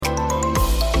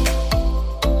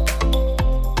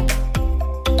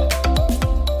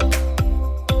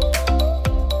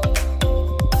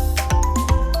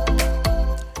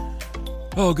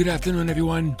Oh, good afternoon,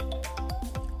 everyone.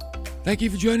 Thank you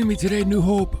for joining me today, New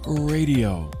Hope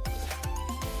Radio.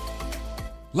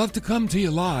 Love to come to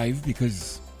you live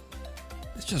because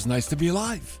it's just nice to be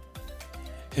alive.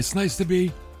 It's nice to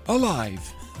be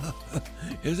alive,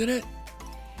 isn't it?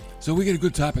 So we get a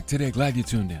good topic today. Glad you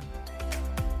tuned in.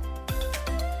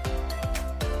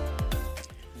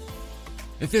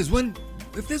 If there's one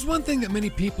thing that many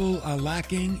people are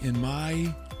lacking in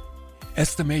my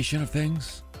estimation of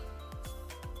things,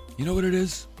 you know what it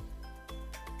is?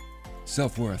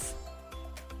 Self-worth.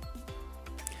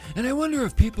 And I wonder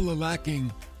if people are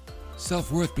lacking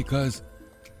self-worth because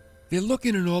they're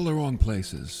looking in all the wrong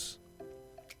places.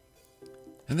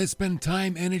 And they spend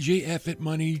time, energy, effort,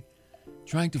 money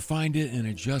trying to find it, and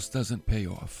it just doesn't pay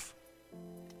off.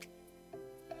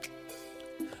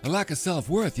 A lack of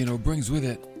self-worth, brings with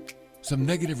it some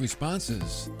negative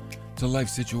responses to life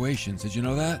situations. Did you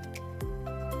know that?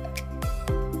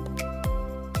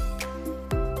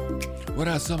 What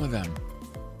are some of them?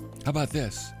 How about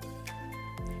this?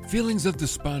 Feelings of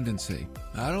despondency.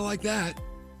 I don't like that.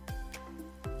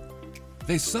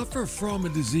 They suffer from a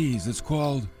disease that's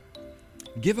called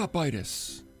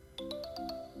give-upitis.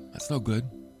 That's no good.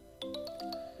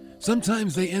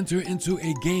 Sometimes they enter into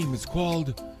a game. It's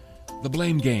called the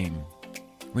blame game.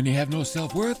 When you have no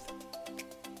self-worth,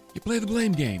 you play the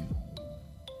blame game.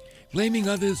 Blaming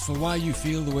others for why you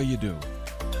feel the way you do.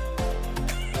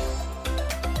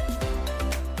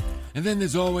 And then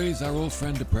there's always our old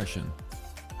friend depression.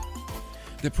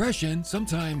 Depression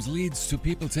sometimes leads to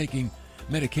people taking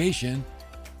medication,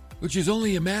 which is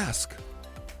only a mask.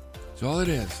 That's all it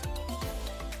is.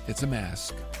 It's a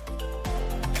mask.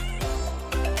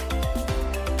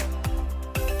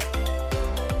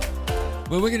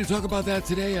 Well, we're going to talk about that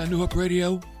today on New Hope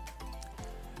Radio.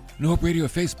 New Hope Radio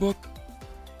Facebook.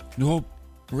 New Hope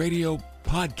Radio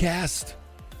Podcast.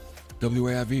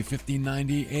 WARV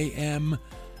 1590 AM.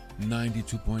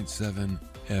 92.7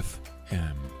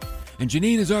 FM. And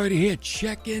Janine is already here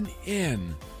checking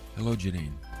in. Hello,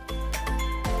 Janine.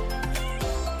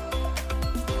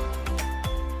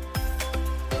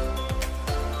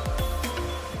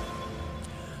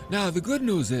 Now, the good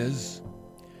news is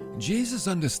Jesus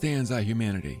understands our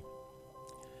humanity.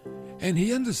 And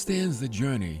he understands the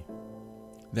journey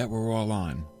that we're all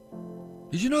on.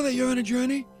 Did you know that you're on a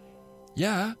journey?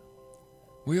 Yeah,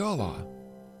 we all are.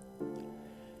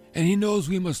 And he knows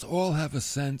we must all have a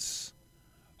sense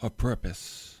of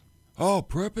purpose. Oh,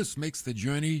 purpose makes the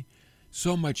journey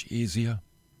so much easier.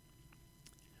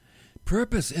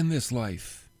 Purpose in this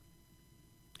life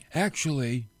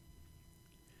actually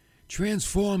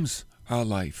transforms our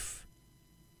life.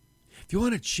 If you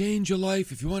want to change your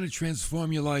life, if you want to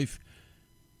transform your life,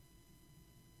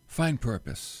 find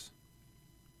purpose.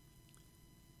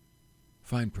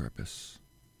 Find purpose.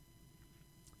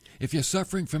 If you're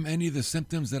suffering from any of the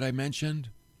symptoms that I mentioned,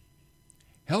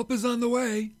 help is on the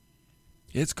way.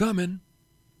 It's coming.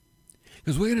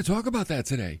 Because we're going to talk about that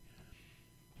today.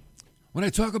 When I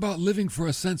talk about living for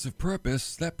a sense of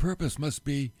purpose, that purpose must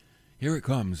be, here it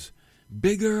comes,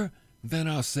 bigger than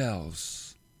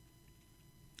ourselves.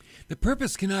 The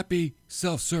purpose cannot be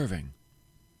self-serving.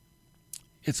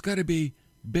 It's got to be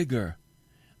bigger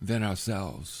than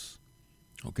ourselves.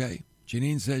 Okay?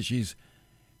 Janine says she's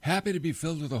happy to be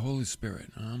filled with the Holy Spirit.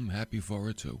 I'm happy for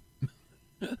her too.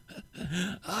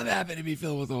 I'm happy to be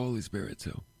filled with the Holy Spirit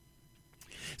too.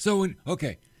 So,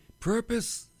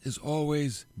 purpose is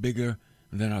always bigger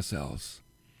than ourselves.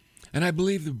 And I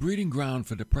believe the breeding ground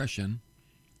for depression,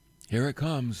 here it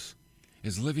comes,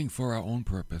 is living for our own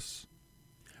purpose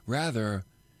rather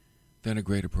than a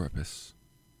greater purpose.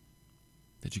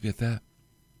 Did you get that?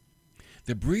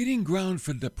 The breeding ground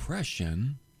for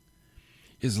depression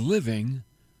is living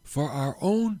for our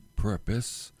own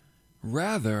purpose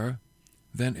rather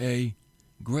than a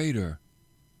greater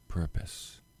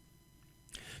purpose.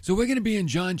 So we're going to be in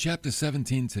John chapter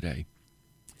 17 today.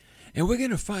 And we're going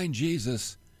to find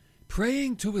Jesus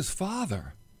praying to his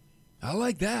Father. I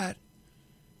like that.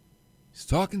 He's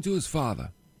talking to his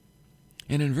Father.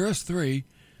 And in verse 3,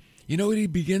 you know what he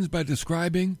begins by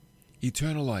describing?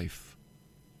 Eternal life.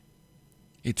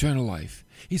 Eternal life.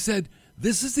 He said,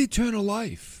 "This is eternal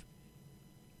life,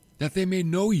 that they may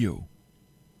know you,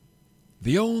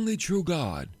 the only true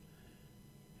God,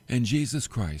 and Jesus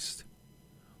Christ,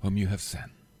 whom you have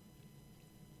sent."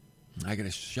 I got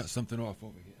to shut something off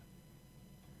over here.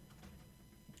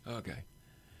 Okay.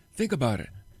 Think about it.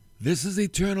 This is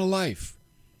eternal life,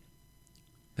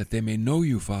 that they may know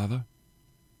you, Father.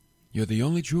 You're the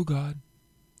only true God,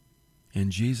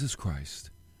 and Jesus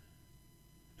Christ.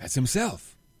 That's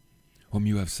himself, whom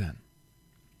you have sent.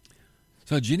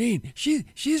 So Janine,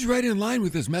 she's right in line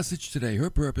with this message today. Her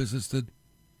purpose is to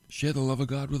share the love of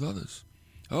God with others.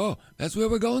 Oh, that's where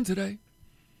we're going today.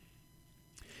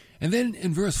 And then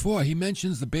in verse 4, he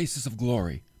mentions the basis of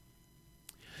glory.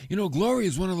 You know, glory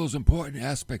is one of those important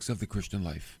aspects of the Christian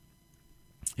life.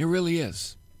 It really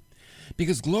is.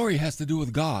 Because glory has to do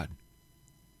with God.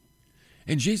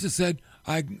 And Jesus said,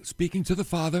 speaking to the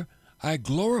Father, I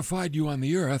glorified you on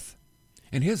the earth.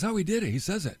 And here's how he did it. He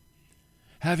says it.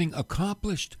 Having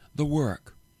accomplished the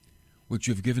work which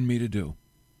you've given me to do.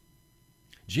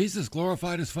 Jesus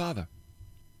glorified his Father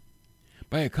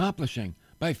by accomplishing,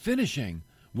 by finishing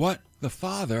what the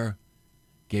Father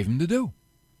gave him to do.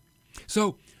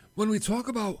 So when we talk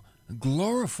about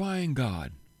glorifying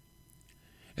God,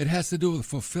 it has to do with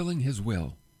fulfilling his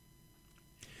will.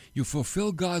 You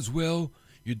fulfill God's will,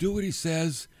 you do what he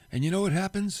says, and you know what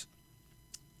happens?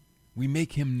 We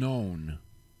make him known.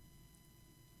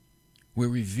 We're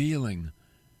revealing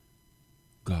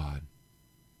God.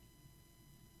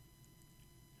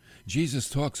 Jesus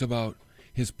talks about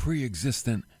his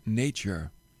pre-existent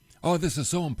nature. Oh, this is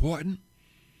so important.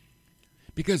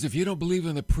 Because if you don't believe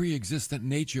in the pre-existent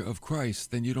nature of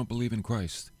Christ, then you don't believe in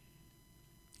Christ.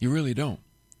 You really don't.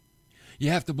 You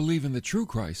have to believe in the true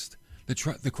Christ,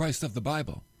 the Christ of the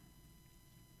Bible.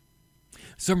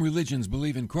 Some religions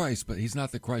believe in Christ, but he's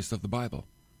not the Christ of the Bible.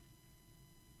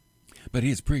 But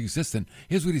he is pre-existent.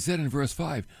 Here's what he said in verse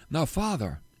 5. Now,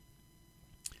 Father,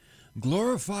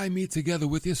 glorify me together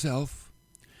with yourself.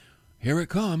 Here it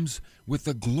comes, with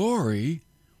the glory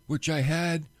which I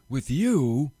had with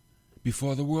you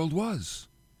before the world was.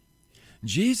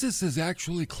 Jesus is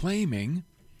actually claiming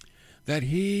that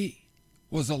he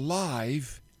was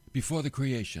alive before the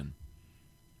creation.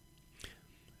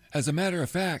 As a matter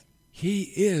of fact,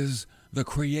 he is the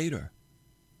creator.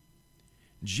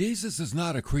 Jesus is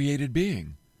not a created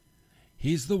being.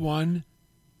 He's the one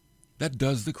that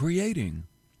does the creating.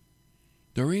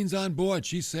 Doreen's on board.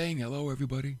 She's saying, hello,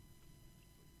 everybody.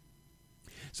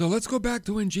 So let's go back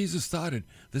to when Jesus started.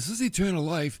 This is eternal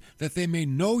life, that they may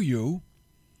know you,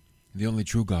 the only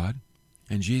true God,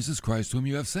 and Jesus Christ, whom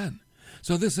you have sent.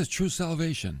 So this is true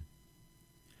salvation.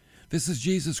 This is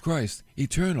Jesus Christ,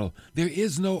 eternal. There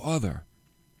is no other.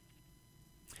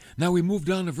 Now we move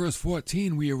down to verse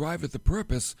 14. We arrive at the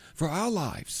purpose for our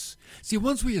lives. See,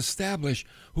 once we establish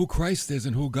who Christ is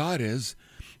and who God is,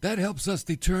 that helps us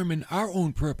determine our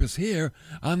own purpose here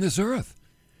on this earth.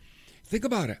 Think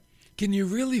about it. Can you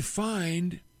really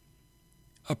find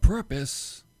a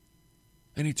purpose,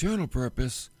 an eternal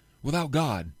purpose, without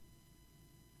God?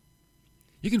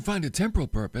 You can find a temporal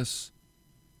purpose,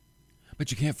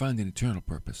 but you can't find an eternal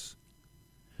purpose,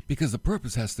 because the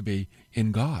purpose has to be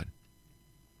in God.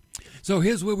 So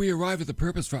here's where we arrive at the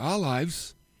purpose for our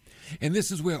lives, and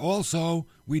this is where also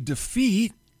we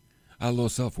defeat our low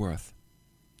self-worth.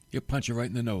 You punch it right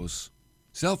in the nose.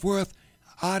 Self-worth,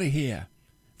 out of here.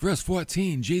 Verse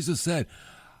 14, Jesus said,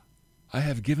 I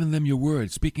have given them your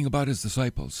word, speaking about his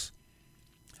disciples.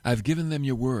 I've given them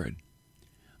your word.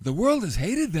 The world has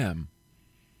hated them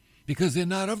because they're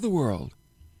not of the world,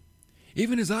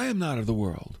 even as I am not of the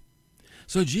world.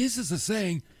 So Jesus is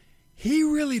saying he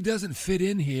really doesn't fit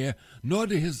in here, nor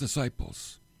do his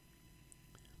disciples.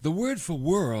 The word for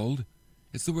world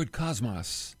is the word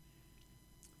cosmos.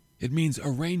 It means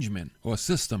arrangement or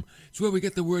system. It's where we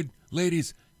get the word,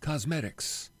 ladies,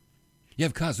 cosmetics. You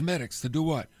have cosmetics to do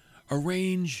what?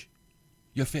 Arrange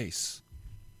your face,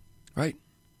 right?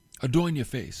 Adorn your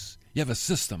face. You have a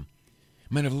system.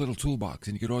 You might have a little toolbox,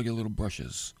 and you get all your little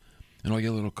brushes and all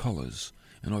your little colors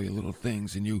and all your little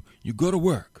things, and you go to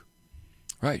work,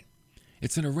 right?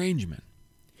 It's an arrangement.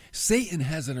 Satan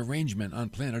has an arrangement on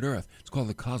planet Earth. It's called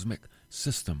the cosmic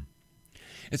system.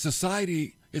 It's a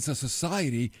society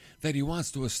that he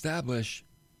wants to establish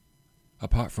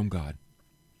apart from God.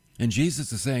 And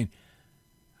Jesus is saying,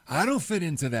 I don't fit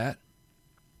into that.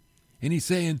 And he's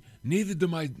saying, neither do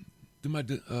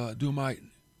my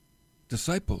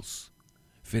disciples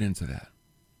fit into that.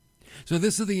 So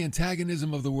this is the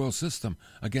antagonism of the world system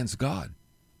against God.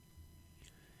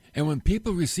 And when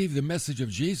people receive the message of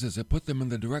Jesus, it put them in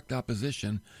the direct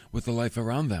opposition with the life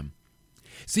around them.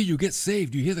 See, you get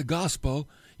saved, you hear the gospel,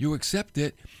 you accept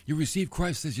it, you receive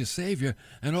Christ as your Savior,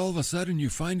 and all of a sudden you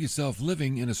find yourself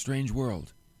living in a strange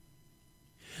world.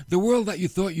 The world that you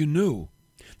thought you knew,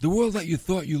 the world that you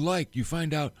thought you liked, you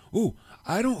find out, ooh,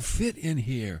 I don't fit in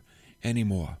here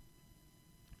anymore.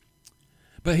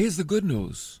 But here's the good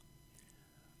news.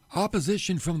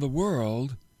 Opposition from the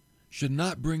world should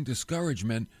not bring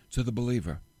discouragement to the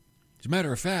believer. As a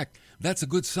matter of fact, that's a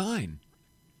good sign.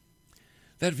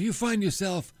 That if you find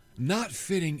yourself not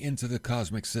fitting into the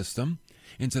cosmic system,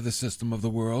 into the system of the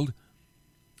world,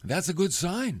 that's a good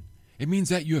sign. It means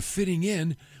that you're fitting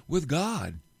in with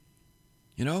God.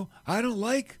 You know, I don't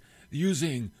like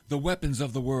using the weapons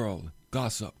of the world: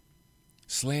 gossip,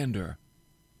 slander,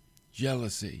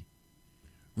 jealousy,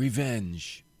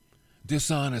 revenge,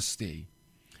 dishonesty.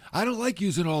 I don't like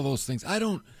using all those things. I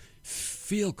don't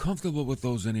feel comfortable with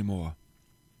those anymore.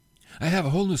 I have a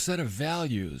whole new set of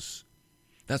values.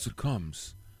 That's what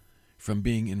comes from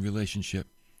being in relationship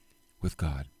with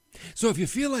God. So if you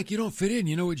feel like you don't fit in,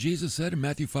 you know what Jesus said in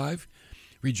Matthew 5?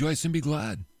 Rejoice and be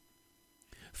glad,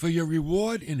 for your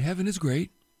reward in heaven is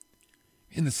great.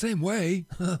 In the same way,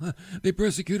 they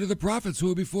persecuted the prophets who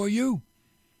were before you.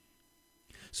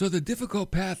 So the difficult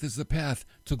path is the path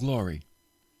to glory.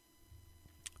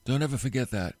 Don't ever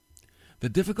forget that. The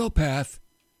difficult path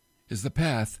is the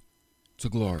path to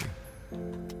glory.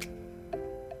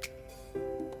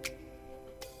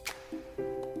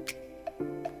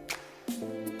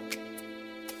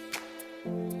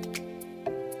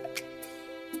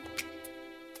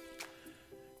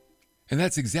 And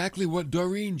that's exactly what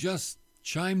Doreen just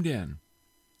chimed in.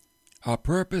 Our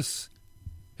purpose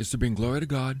is to bring glory to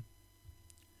God,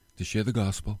 to share the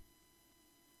gospel.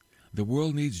 The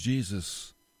world needs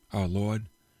Jesus, our Lord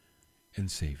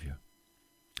and Savior.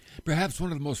 Perhaps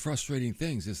one of the most frustrating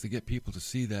things is to get people to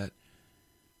see that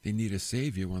they need a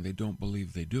Savior when they don't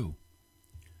believe they do.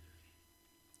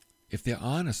 If they're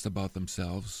honest about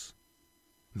themselves,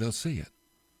 they'll see it.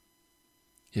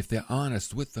 If they're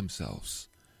honest with themselves,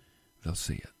 they'll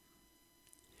see it.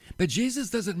 But Jesus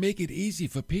doesn't make it easy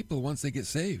for people once they get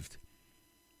saved.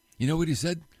 You know what he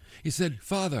said? He said,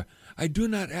 Father, I do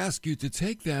not ask you to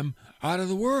take them out of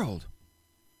the world.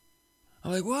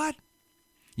 I'm like, what?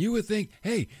 You would think,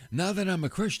 hey, now that I'm a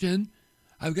Christian,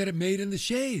 I've got it made in the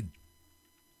shade.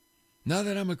 Now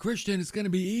that I'm a Christian, it's going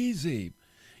to be easy.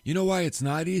 You know why it's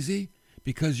not easy?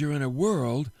 Because you're in a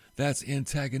world that's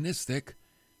antagonistic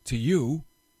to you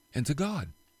and to God.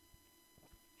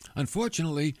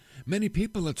 Unfortunately, many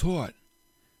people are taught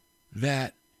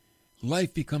that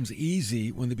life becomes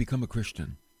easy when they become a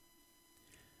Christian.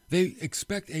 They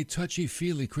expect a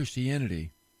touchy-feely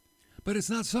Christianity, but it's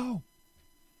not so.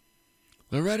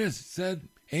 Loretta said,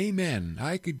 amen.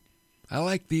 I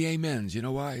like the amens. You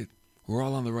know why? We're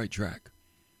all on the right track.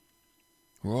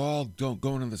 We're all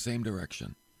going in the same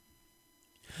direction.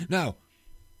 Now,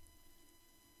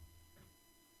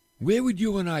 where would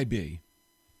you and I be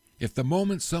if the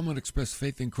moment someone expressed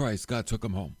faith in Christ, God took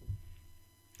them home?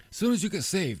 As soon as you get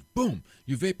saved, boom,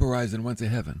 you vaporized and went to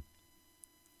heaven.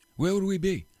 Where would we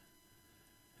be?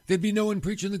 There'd be no one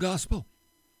preaching the gospel.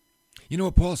 You know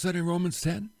what Paul said in Romans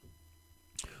 10?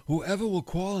 Whoever will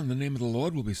call on the name of the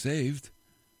Lord will be saved.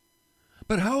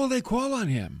 But how will they call on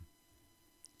him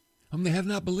whom they have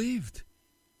not believed?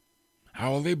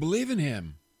 How will they believe in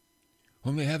him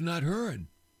whom they have not heard?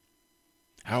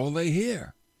 How will they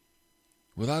hear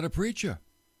without a preacher?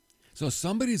 So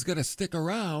somebody's got to stick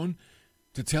around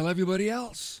to tell everybody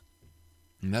else.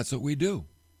 And that's what we do.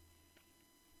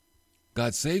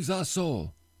 God saves our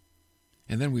soul,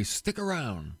 and then we stick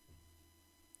around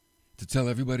to tell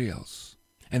everybody else.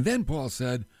 And then Paul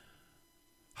said,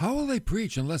 how will they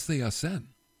preach unless they are sent?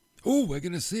 Oh, we're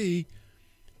going to see.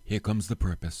 Here comes the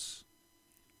purpose.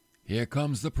 Here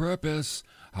comes the purpose.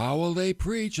 How will they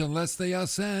preach unless they are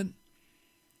sent?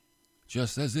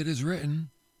 Just as it is written,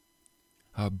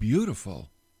 how beautiful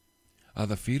are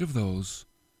the feet of those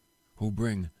who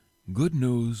bring good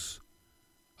news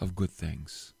of good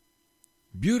things.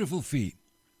 Beautiful feet.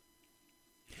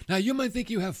 Now, you might think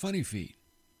you have funny feet,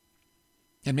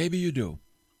 and maybe you do.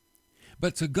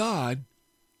 But to God,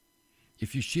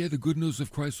 if you share the good news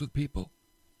of Christ with people,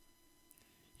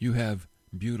 you have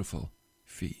beautiful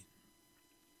feet.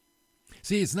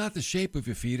 See, it's not the shape of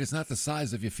your feet. It's not the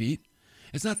size of your feet.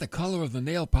 It's not the color of the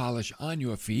nail polish on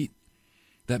your feet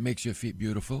that makes your feet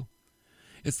beautiful.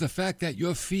 It's the fact that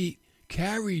your feet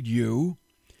carried you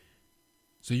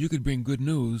so you could bring good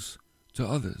news to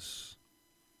others.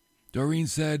 Doreen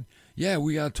said, yeah,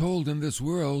 we are told in this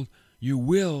world you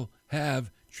will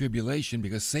have tribulation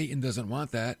because Satan doesn't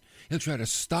want that. He'll try to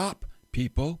stop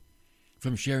people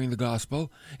from sharing the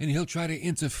gospel, and he'll try to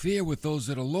interfere with those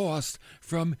that are lost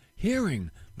from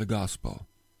hearing the gospel.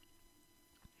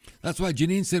 That's why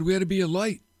Janine said we ought to be a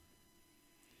light.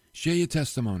 Share your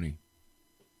testimony.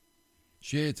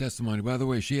 Share your testimony. By the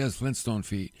way, she has Flintstone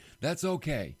feet. That's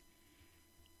okay.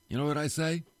 You know what I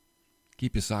say?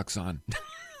 Keep your socks on.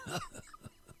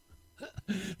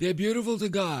 They're beautiful to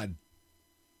God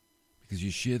because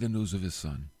you share the news of his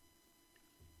son.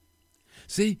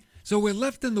 See, so we're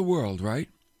left in the world, right?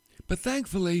 But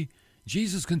thankfully,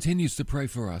 Jesus continues to pray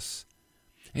for us.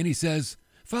 And he says,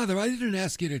 Father, I didn't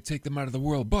ask you to take them out of the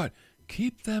world, but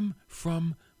keep them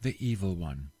from the evil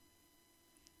one.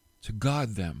 To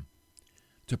guard them,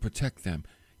 to protect them.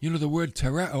 You know, the word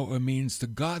tereo means to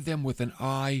guard them with an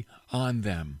eye on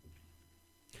them.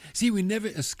 See, we never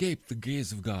escape the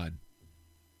gaze of God.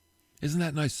 Isn't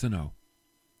that nice to know?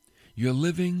 You're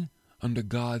living under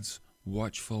God's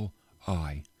watchful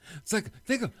eye. It's like,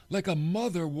 think of like a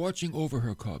mother watching over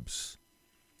her cubs,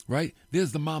 right?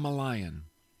 There's the mama lion.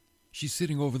 She's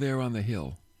sitting over there on the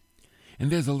hill.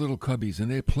 And there's the little cubbies, and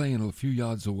they're playing a few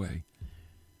yards away.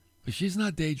 But she's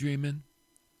not daydreaming.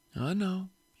 Oh, no.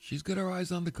 She's got her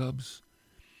eyes on the cubs.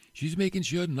 She's making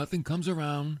sure nothing comes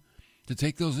around to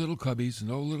take those little cubbies.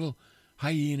 No little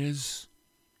hyenas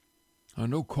or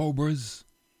no cobras.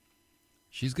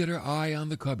 She's got her eye on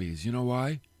the cubbies. You know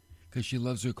why? Because she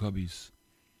loves her cubbies.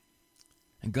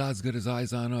 And God's got his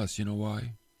eyes on us. You know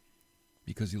why?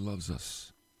 Because he loves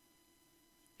us.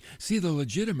 See, the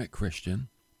legitimate Christian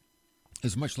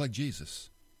is much like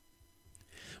Jesus.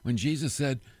 When Jesus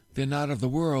said, they're not of the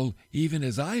world, even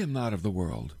as I am not of the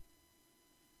world.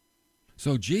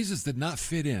 So Jesus did not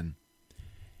fit in,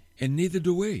 and neither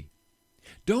do we.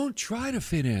 Don't try to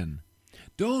fit in.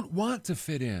 Don't want to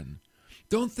fit in.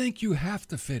 Don't think you have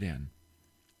to fit in.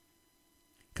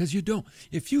 Because you don't.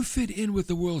 If you fit in with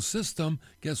the world system,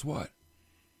 guess what?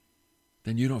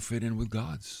 Then you don't fit in with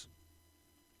God's.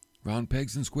 Round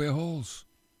pegs and square holes.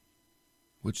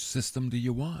 Which system do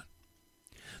you want?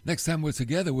 Next time we're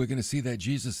together, we're going to see that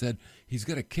Jesus said he's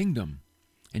got a kingdom.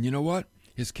 And you know what?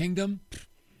 His kingdom,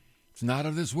 it's not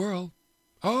of this world.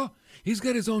 Oh, he's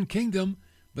got his own kingdom,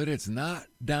 but it's not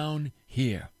down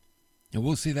here. And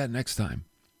we'll see that next time.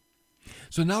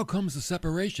 So now comes the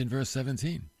separation, verse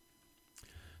 17.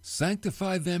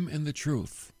 Sanctify them in the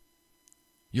truth.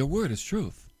 Your word is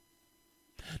truth.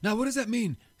 Now, what does that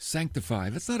mean, sanctify?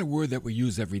 That's not a word that we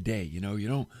use every day. You know, you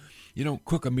don't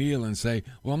cook a meal and say,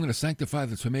 well, I'm going to sanctify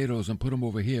the tomatoes and put them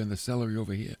over here and the celery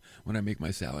over here when I make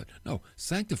my salad. No,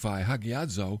 sanctify,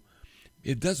 hagiadzo,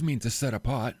 it does mean to set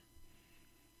apart.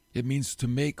 It means to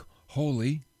make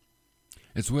holy.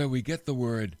 It's where we get the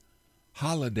word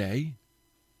holiday,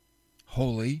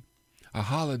 holy. A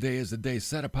holiday is a day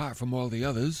set apart from all the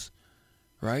others,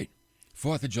 right?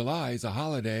 4th of July is a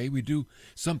holiday. We do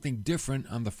something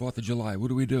different on the 4th of July. What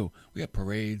do? We have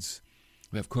parades.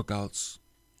 We have cookouts.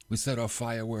 We set off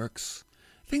fireworks.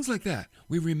 Things like that.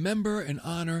 We remember and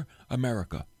honor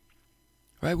America,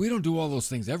 right? We don't do all those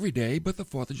things every day, but the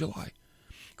 4th of July.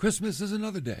 Christmas is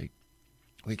another day.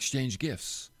 We exchange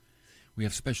gifts. We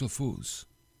have special foods.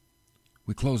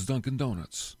 We close Dunkin'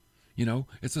 Donuts. You know,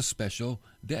 it's a special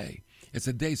day. It's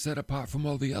a day set apart from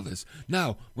all the others.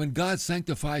 Now, when God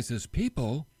sanctifies his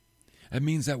people, it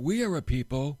means that we are a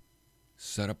people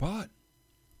set apart.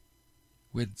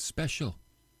 We're special.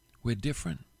 We're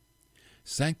different.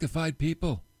 Sanctified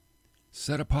people,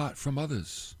 set apart from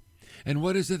others. And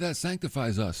what is it that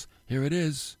sanctifies us? Here it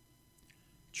is.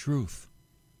 Truth.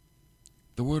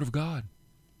 The Word of God.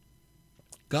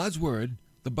 God's Word,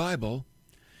 the Bible,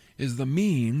 is the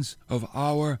means of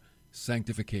our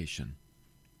sanctification.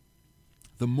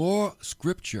 The more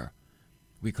Scripture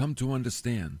we come to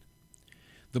understand,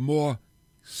 the more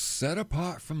set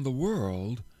apart from the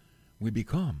world we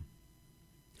become.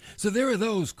 So there are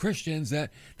those Christians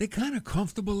that they're kind of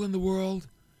comfortable in the world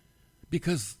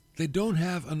because they don't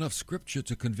have enough Scripture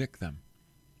to convict them.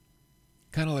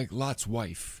 Kind of like Lot's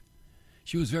wife.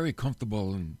 She was very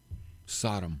comfortable in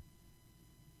Sodom.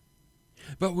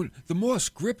 But the more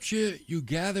Scripture you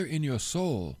gather in your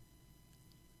soul,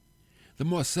 the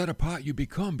more set apart you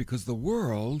become, because the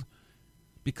world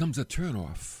becomes a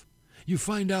turnoff. You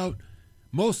find out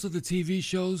most of the TV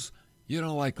shows, you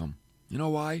don't like them. You know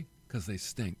why? Because they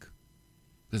stink.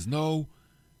 There's no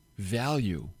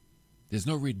value. There's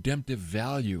no redemptive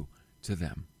value to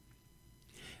them.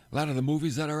 A lot of the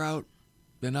movies that are out,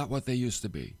 they're not what they used to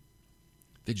be.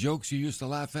 The jokes you used to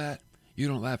laugh at, you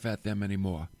don't laugh at them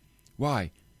anymore.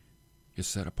 Why? You're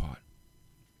set apart.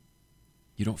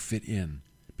 You don't fit in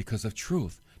because of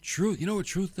truth. Truth, you know what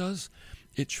truth does?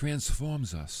 It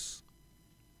transforms us.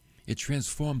 It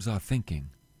transforms our thinking.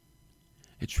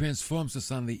 It transforms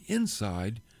us on the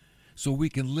inside so we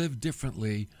can live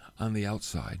differently on the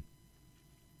outside.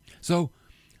 So,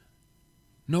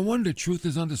 no wonder truth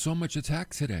is under so much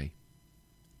attack today.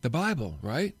 The Bible,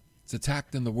 right? It's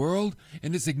attacked in the world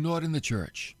and it's ignored in the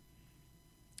church.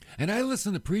 And I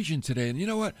listen to preaching today, and you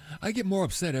know what? I get more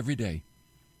upset every day.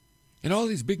 And all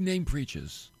these big-name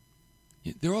preachers,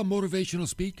 they're all motivational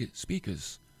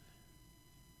speakers.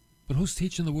 But who's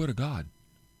teaching the Word of God?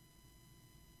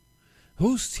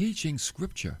 Who's teaching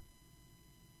Scripture?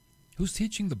 Who's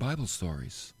teaching the Bible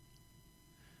stories?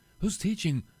 Who's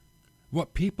teaching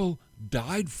what people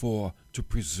died for to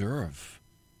preserve?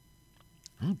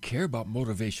 I don't care about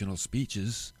motivational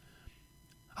speeches.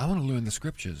 I want to learn the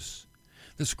scriptures.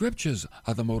 The scriptures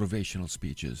are the motivational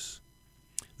speeches.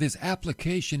 There's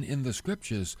application in the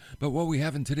scriptures, but what we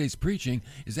have in today's preaching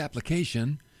is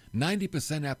application,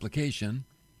 90% application,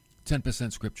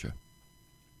 10% scripture.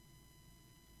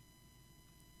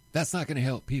 That's not going to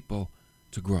help people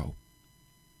to grow.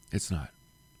 It's not.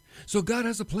 So God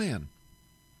has a plan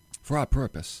for our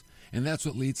purpose, and that's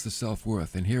what leads to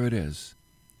self-worth. And here it is.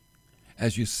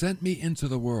 As you sent me into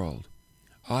the world,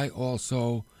 I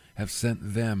also have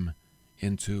sent them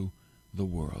into the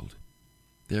world.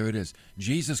 There it is.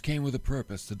 Jesus came with a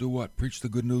purpose to do what? Preach the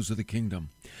good news of the kingdom.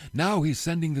 Now he's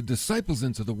sending the disciples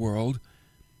into the world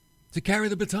to carry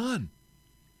the baton,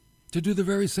 to do the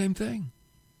very same thing.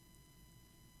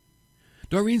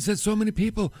 Doreen said so many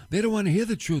people, they don't want to hear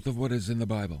the truth of what is in the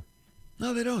Bible.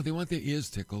 No, they don't. They want their ears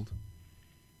tickled.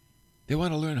 They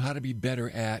want to learn how to be better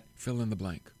at fill in the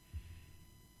blank,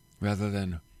 rather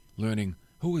than learning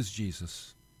who is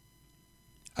Jesus.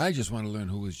 I just want to learn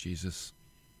who is Jesus.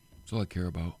 That's all I care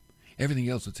about. Everything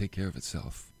else will take care of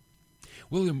itself.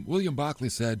 William Barclay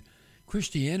said,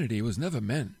 Christianity was never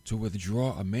meant to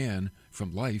withdraw a man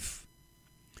from life,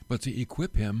 but to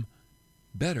equip him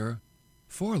better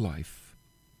for life.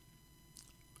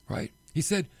 Right? He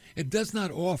said, it does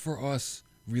not offer us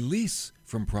release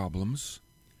from problems,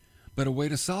 but a way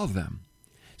to solve them.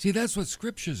 See, that's what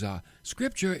scriptures are.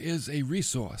 Scripture is a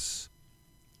resource.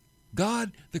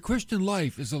 God, the Christian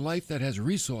life is a life that has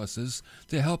resources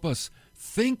to help us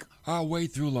think our way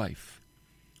through life.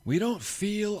 We don't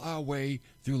feel our way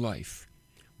through life.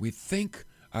 We think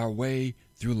our way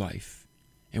through life.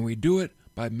 And we do it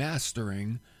by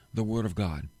mastering the Word of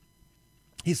God.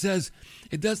 He says,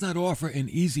 it does not offer an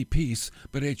easy peace,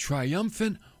 but a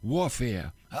triumphant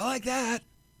warfare. I like that.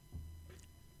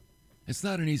 It's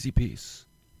not an easy peace.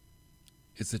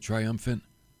 It's a triumphant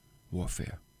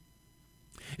warfare.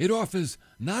 It offers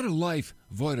not a life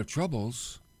void of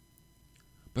troubles,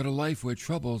 but a life where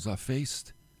troubles are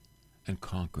faced and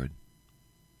conquered.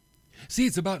 See,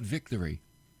 it's about victory.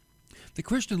 The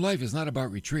Christian life is not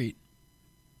about retreat.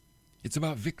 It's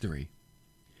about victory.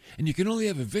 And you can only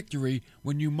have a victory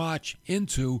when you march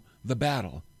into the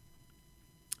battle.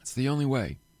 It's the only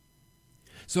way.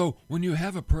 So when you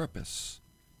have a purpose,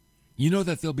 you know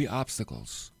that there'll be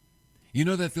obstacles. You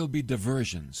know that there'll be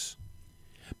diversions.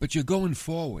 But you're going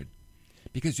forward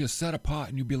because you're set apart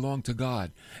and you belong to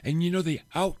God. And you know the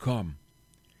outcome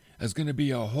is going to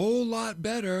be a whole lot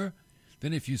better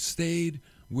than if you stayed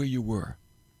where you were.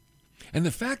 And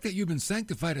the fact that you've been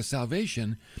sanctified to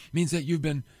salvation means that you've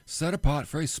been set apart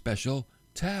for a special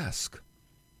task.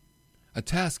 A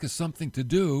task is something to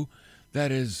do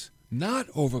that is not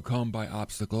overcome by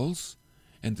obstacles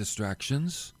and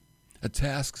distractions. A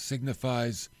task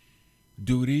signifies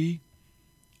duty,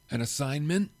 an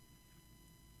assignment,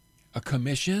 a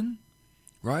commission,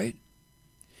 right?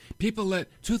 People let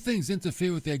two things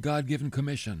interfere with their God-given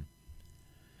commission.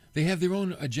 They have their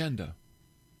own agenda.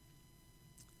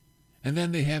 And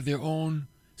then they have their own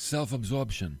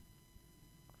self-absorption.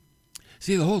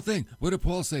 See, the whole thing, what did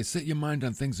Paul say? Set your mind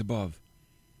on things above.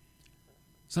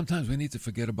 Sometimes we need to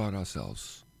forget about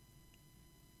ourselves.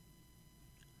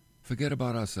 Forget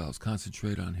about ourselves.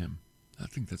 Concentrate on him. I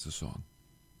think that's a song.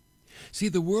 See,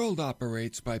 the world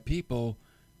operates by people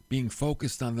being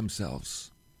focused on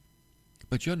themselves.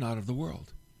 But you're not of the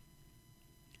world.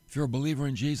 If you're a believer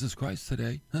in Jesus Christ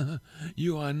today,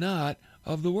 you are not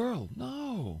of the world.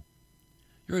 No.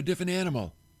 You're a different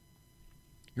animal.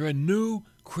 You're a new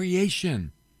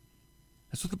creation.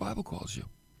 That's what the Bible calls you.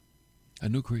 A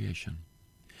new creation.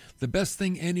 The best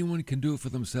thing anyone can do for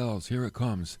themselves, here it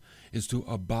comes, is to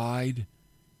abide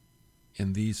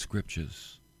in these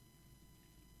scriptures.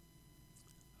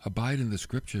 Abide in the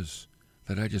scriptures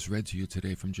that I just read to you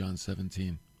today from John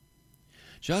 17.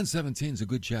 John 17 is a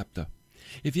good chapter.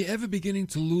 If you're ever beginning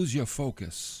to lose your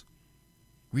focus,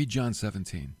 read John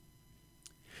 17.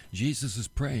 Jesus is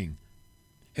praying,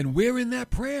 and we're in that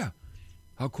prayer.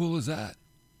 How cool is that?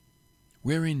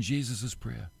 We're in Jesus'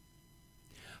 prayer.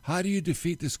 How do you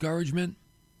defeat discouragement?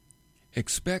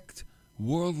 Expect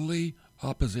worldly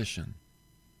opposition.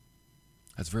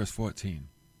 That's verse 14.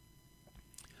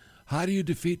 How do you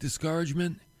defeat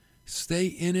discouragement? Stay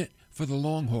in it for the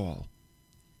long haul.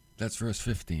 That's verse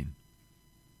 15.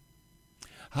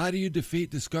 How do you defeat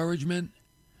discouragement?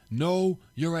 Know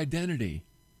your identity.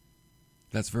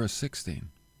 That's verse 16.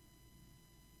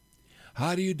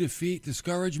 How do you defeat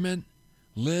discouragement?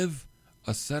 Live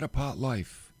a set-apart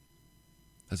life.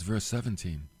 That's verse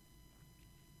 17.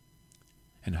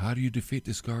 And how do you defeat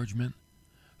discouragement?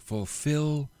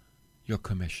 Fulfill your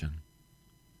commission.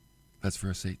 That's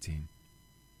verse 18.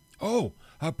 Oh,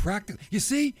 how practical. You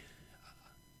see,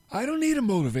 I don't need a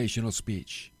motivational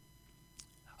speech.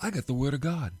 I got the Word of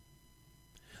God.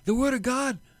 The Word of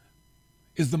God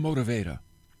is the motivator.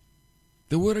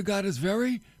 The Word of God is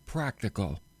very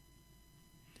practical.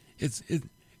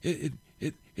 It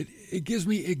gives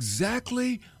me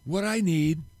exactly what I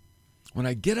need when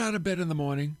I get out of bed in the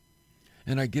morning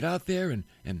and I get out there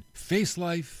and face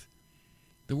life.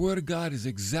 The Word of God is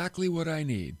exactly what I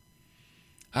need.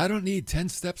 I don't need 10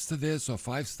 steps to this or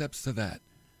 5 steps to that.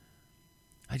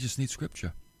 I just need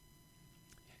Scripture.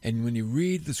 And when you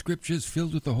read the Scriptures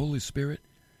filled with the Holy Spirit,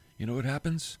 you know what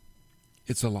happens?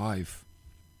 It's alive.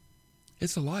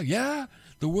 It's alive. Yeah,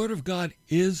 the Word of God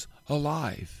is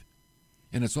alive.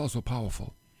 And it's also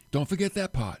powerful. Don't forget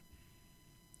that part.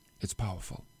 It's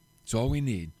powerful. It's all we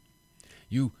need.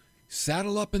 You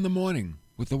saddle up in the morning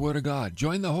with the Word of God.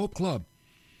 Join the Hope Club.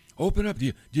 Open up.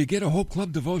 Do you get a Hope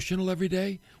Club devotional every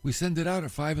day? We send it out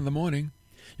at 5 in the morning.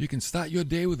 You can start your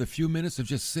day with a few minutes of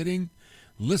just sitting,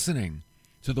 listening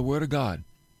to the Word of God.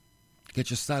 Get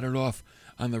you started off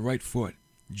on the right foot.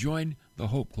 Join the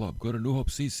Hope Club. Go to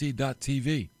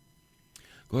newhopecc.tv.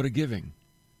 Go to giving.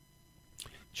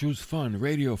 Choose fund,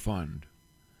 radio fund.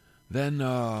 Then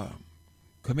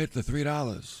commit to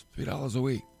 $3 a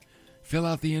week. Fill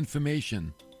out the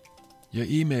information, your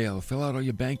email, fill out all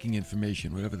your banking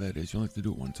information, whatever that is. You only have to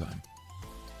do it one time.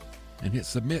 And hit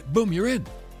submit. Boom, you're in.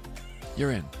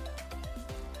 You're in.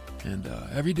 And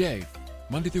every day,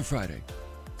 Monday through Friday,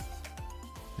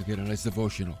 you get a nice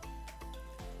devotional.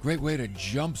 Great way to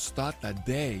jumpstart the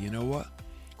day. You know what?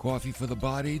 Coffee for the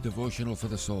body, devotional for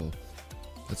the soul.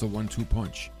 That's a 1-2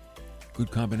 punch. Good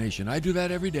combination. I do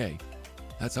that every day.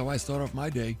 That's how I start off my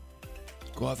day.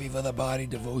 Coffee for the body,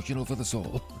 devotional for the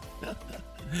soul.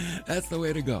 That's the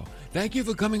way to go. Thank you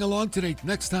for coming along today.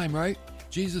 Next time, right?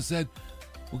 Jesus said,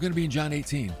 we're going to be in John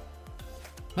 18.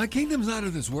 My kingdom's not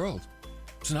of this world.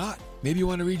 It's not. Maybe you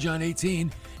want to read John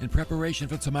 18 in preparation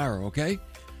for tomorrow, okay?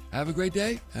 Have a great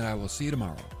day, and I will see you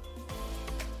tomorrow.